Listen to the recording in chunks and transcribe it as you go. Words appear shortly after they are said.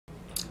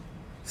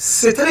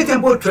Satanic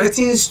Temple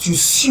threatens to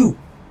sue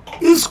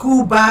if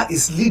school bar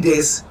its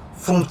leaders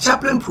from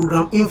chaplain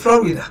program in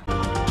Florida.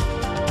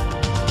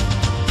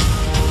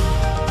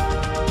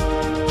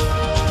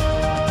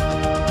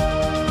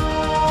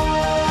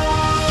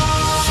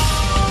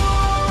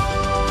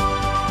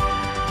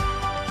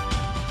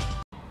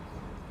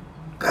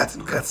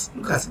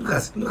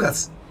 Look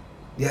at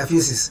their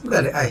faces. Look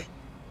at the eye.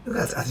 Look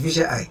at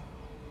artificial eye.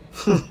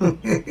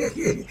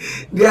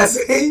 They are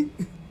saying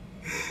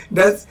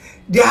that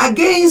they are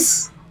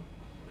against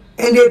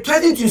and they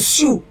threaten to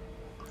sue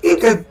if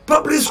the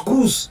public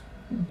schools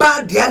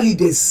bar their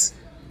leaders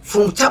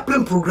from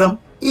chaplain program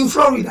in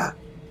Florida.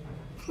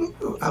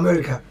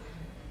 America.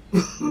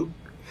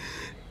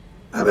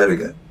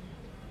 America.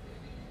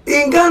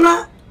 In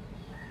Ghana,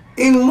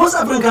 in most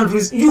African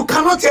countries, you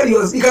cannot say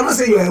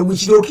you are a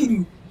witch, they'll kill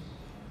you.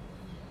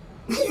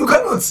 You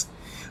cannot.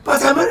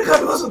 But America,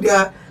 because of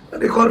their what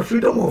they call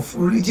freedom of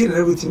religion and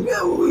everything. Yeah,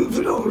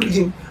 freedom of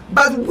religion.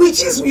 But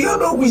witches, we all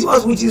know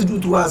what witches do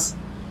to us.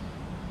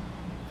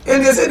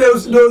 And they say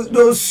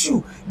they'll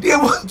sue. They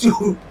want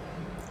to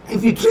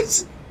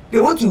infiltrate. They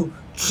want to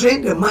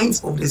train the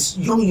minds of these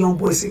young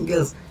boys and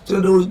girls.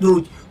 So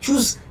they'll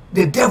choose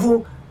the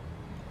devil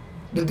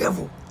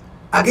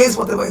against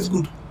whatever is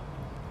good.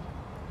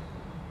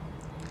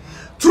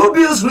 Two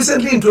bills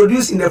recently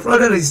introduced in the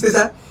Florida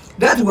Legislature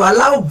that will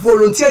allow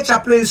volunteer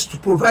chaplains to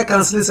provide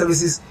counseling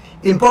services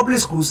in public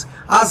schools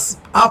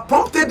have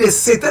prompted the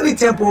Satanic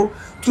Temple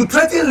to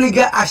threaten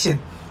legal action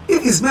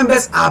if its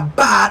members are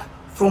barred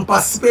from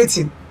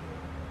participating.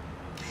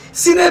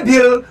 Senate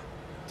Bill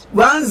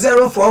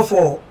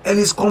 1044 and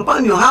its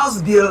companion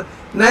House Bill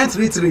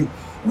 933,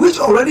 which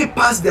already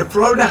passed the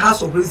Florida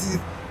House of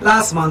Representatives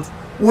last month,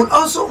 will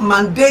also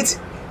mandate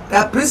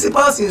that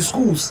principals in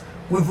schools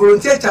with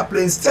volunteer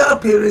chaplains tell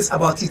parents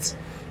about it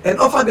and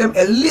offer them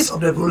a list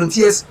of the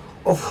volunteers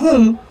of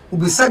whom will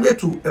be subject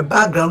to a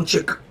background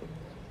check.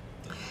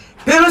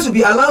 Parents will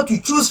be allowed to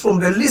choose from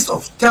the list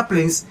of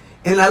chaplains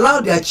and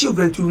allow their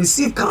children to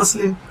receive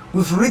counseling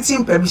with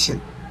written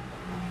permission.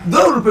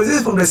 Though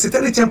representatives from the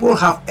Satanic Temple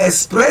have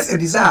expressed a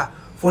desire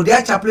for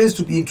their chaplains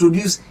to be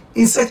introduced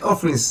in such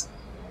offerings.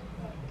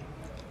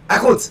 I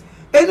quote,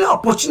 any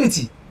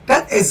opportunity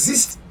that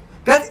exists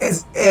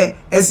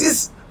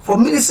for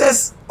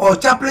ministers or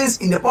chaplains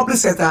in the public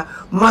sector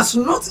must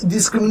not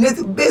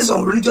discriminate based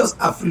on religious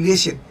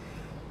affiliation.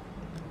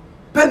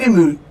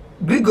 Penemue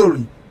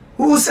Grigori,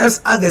 who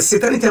serves as the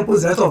Satanic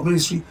Temple's director of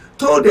ministry,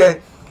 told the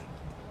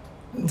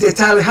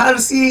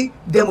Tallahassee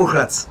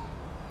Democrat,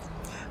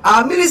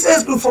 our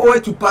ministers look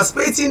forward to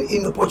participating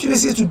in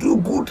opportunities to do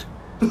good.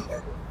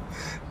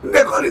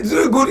 They call it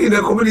doing good in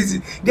the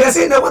community. They are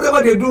saying that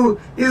whatever they do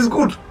is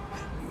good.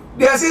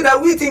 They are saying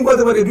that we think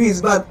whatever they do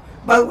is bad,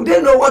 but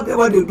they know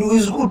whatever they do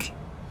is good.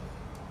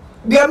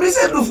 Their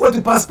ministers look forward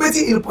to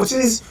participating in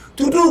opportunities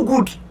to do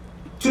good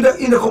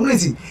in the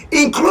community,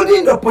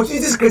 including the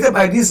opportunities created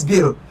by this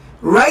bill,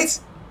 right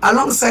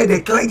alongside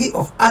the clergy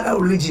of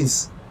other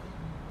religions.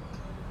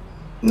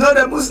 No,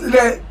 the Muslim,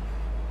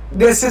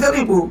 the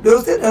Satanic people, they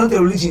will say they are not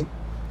a religion.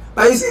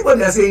 But you see what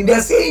they are saying? They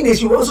are saying they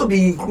should also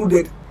be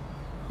included.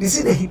 You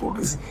see the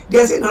hypocrisy. They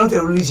are saying they are not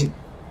a religion.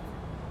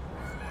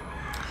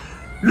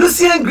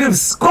 Lucien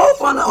Greaves,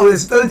 co-founder of the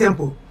Satanic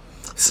Temple,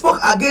 spoke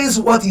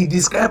against what he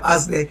described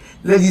as the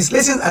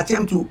legislation's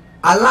attempt to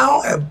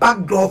allow a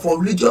backdoor for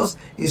religious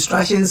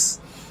instructions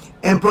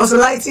and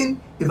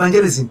proselyting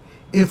evangelism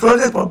in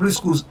Florida's public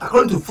schools,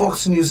 according to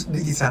Fox News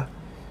Digital.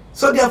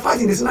 So they are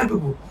fighting the Satanic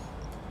people.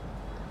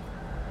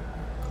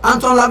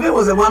 Anton LaVey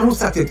was the one who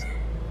started.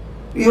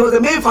 He was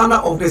the main founder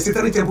of the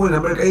Satanic Temple in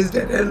America. He's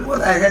dead. And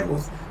what I heard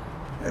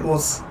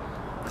was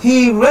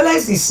he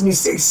realized his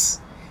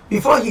mistakes.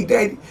 Before he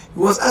died, he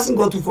was asking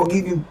God to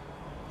forgive him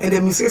and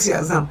the mistakes he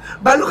has done.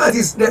 But look at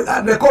this,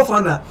 the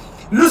co-founder,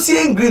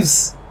 Lucien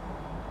Greaves.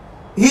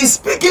 He's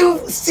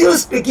still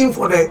speaking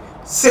for the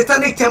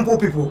Satanic Temple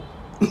people.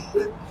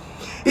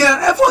 In an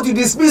effort to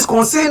dismiss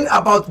concern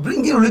about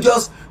bringing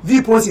religious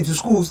viewpoints into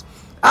schools,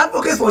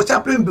 advocates for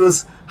chaplain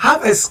bills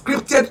have a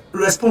scripted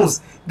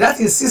response that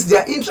insists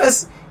their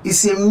interest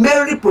is in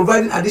merely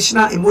providing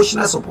additional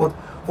emotional support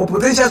for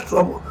potential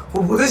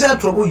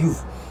trouble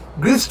youth.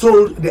 Greaves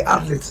told the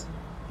outlet.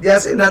 They are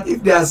saying that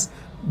if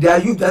there are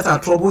youth that are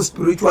troubled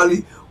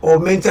spiritually or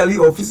mentally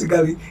or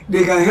physically,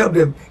 they can help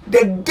them.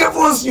 The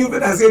devil's youth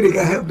that say they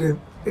can help them.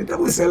 The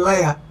devil is a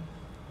liar.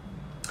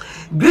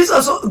 Greaves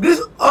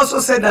also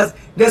said that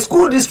the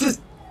school district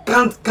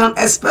can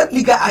expect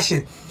legal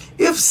action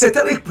if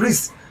Satanic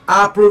priests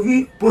are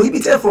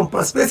prohibited from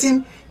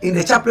participating in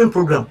the chaplain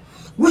program,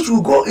 which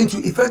will go into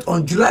effect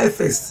on July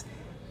 1st,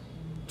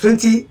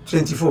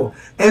 2024,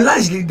 and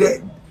largely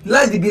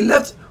be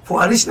left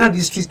for additional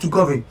districts to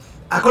govern,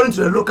 according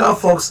to the local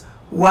Fox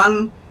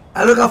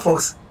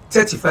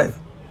 35.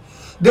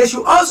 They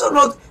should also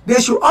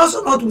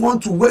not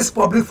want to waste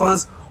public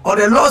funds on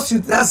a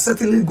lawsuit that's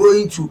certainly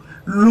going to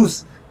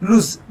lose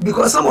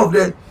because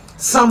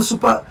some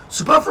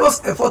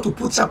superfluous effort to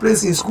put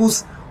chaplains in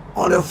schools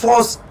on a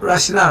false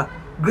rationale,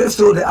 Greaves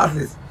told the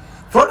outlet.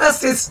 Florida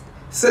State's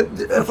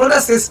Florida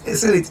State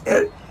Senate,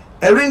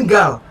 Erin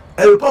Gall,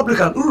 a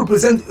Republican who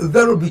represents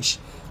Vero Beach,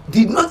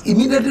 did not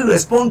immediately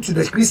respond to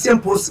the Christian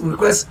Post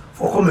request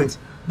for comment,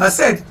 but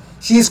said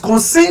she is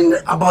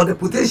concerned about the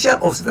potential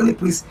of satanic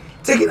priests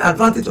taking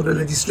advantage of the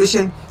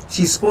legislation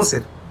she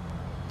sponsored.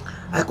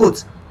 I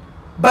quote,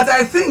 "But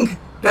I think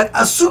that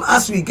as soon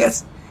as we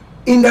get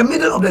in the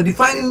middle of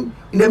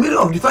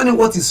defining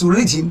what is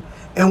religion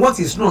and what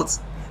is not,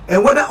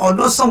 and whether or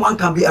not someone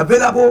can be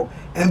available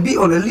and be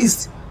on a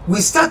list, we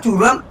start to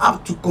run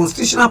up to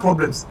constitutional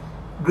problems,"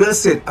 Grace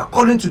said,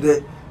 according to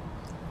the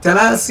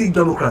Tallahassee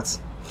Democrat.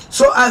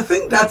 So I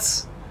think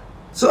that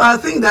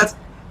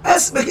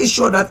us making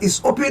sure that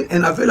it's open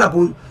and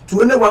available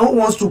to anyone who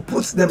wants to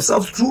put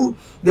themselves through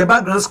the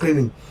background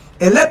screening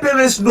and let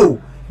parents know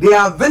they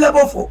are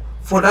available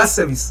for that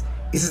service.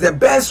 It is the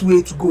best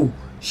way to go,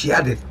 she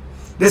added.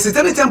 The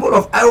Satanic Temple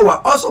of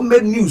Iowa also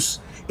made news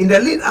in the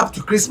lead up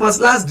to Christmas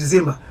last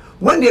December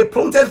when they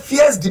prompted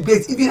fierce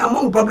debate even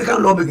among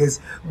Republican lawmakers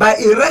by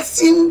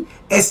erecting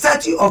a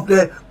statue of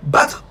the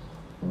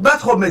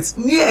Baphomet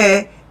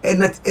near a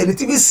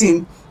nativity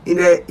scene in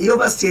the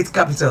Iowa state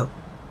capital.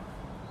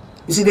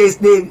 You see,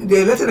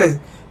 they erected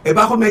a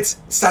Baphomet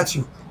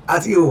statue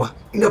at Iowa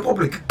in the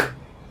public.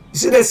 You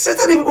see, the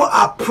Satanic people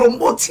are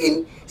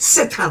promoting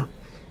Satan.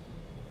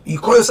 You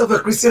call yourself a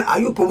Christian, are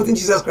you promoting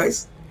Jesus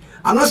Christ?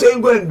 I'm not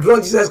saying go and draw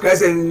Jesus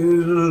Christ,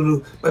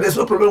 but there's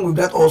no problem with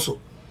that also.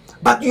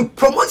 But you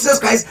promote Jesus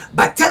Christ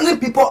by telling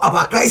people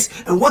about Christ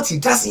and what he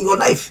does in your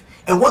life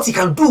and what he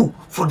can do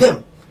for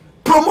them.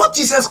 Promote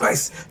Jesus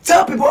Christ.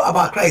 Tell people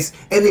about Christ,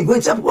 and when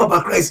you tell people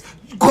about Christ,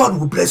 God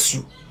will bless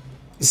you.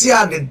 You see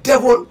how the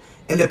devil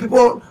and the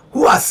people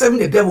who are serving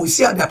the devil, you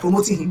see how they are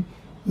promoting him,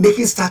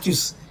 making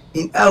statues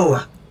in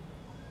Iowa.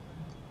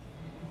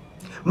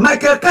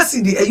 Michael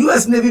Cassidy, a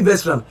U.S. Navy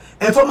veteran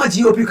and former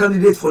GOP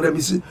candidate for the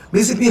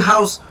Mississippi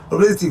House of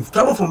Representatives,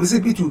 traveled from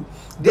Mississippi to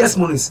Des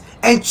Moines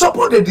and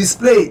toppled the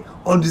display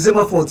on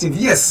December 14th.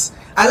 Yes,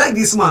 I like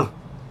this man.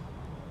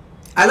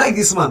 I like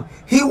this man.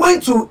 He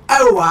went to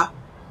Iowa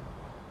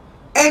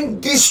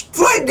and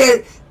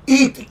destroyed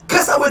he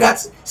cast away that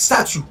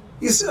statue.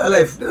 He's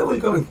alive. The devil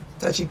is coming.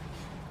 Touch him.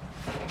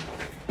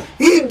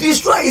 He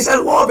destroyed his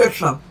war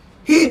veteran.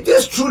 He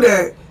just threw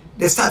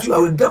the statue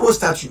away, the devil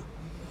statue.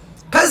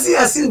 Cassidy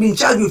has since been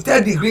charged with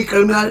third-degree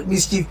criminal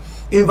mischief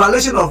in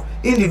violation of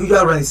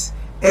individual rights,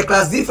 a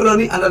Class D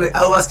felony under the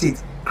Iowa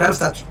State Crime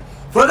Statute.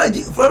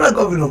 Florida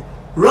Governor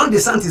Ron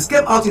DeSantis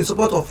came out in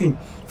support of him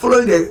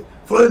following the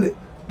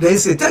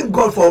incident. Thank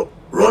God for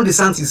Ron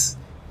DeSantis.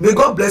 May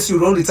God bless you,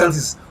 Ron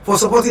DeSantis, for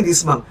supporting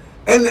this man.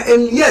 And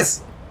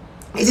yes,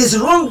 it is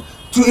wrong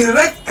to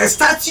erect a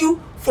statue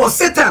for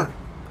Satan.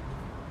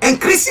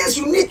 And Christians,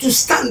 you need to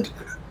stand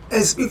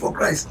and speak for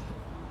Christ.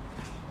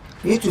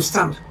 You need to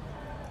stand.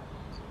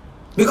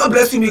 May God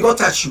bless you, may God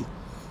touch you.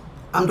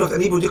 I'm Dr.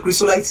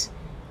 Botwe-Chrysolite.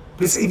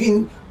 Please,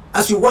 even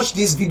as you watch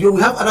this video,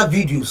 we have other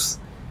videos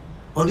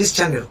on this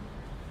channel.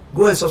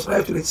 Go and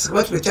subscribe to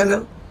the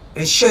channel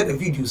and share the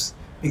videos.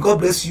 May God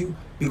bless you,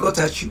 may God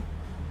touch you.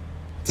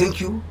 Thank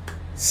you.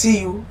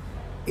 See you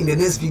in the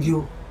next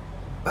video.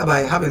 Bye-bye.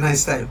 Have a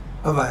nice time.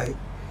 Bye-bye.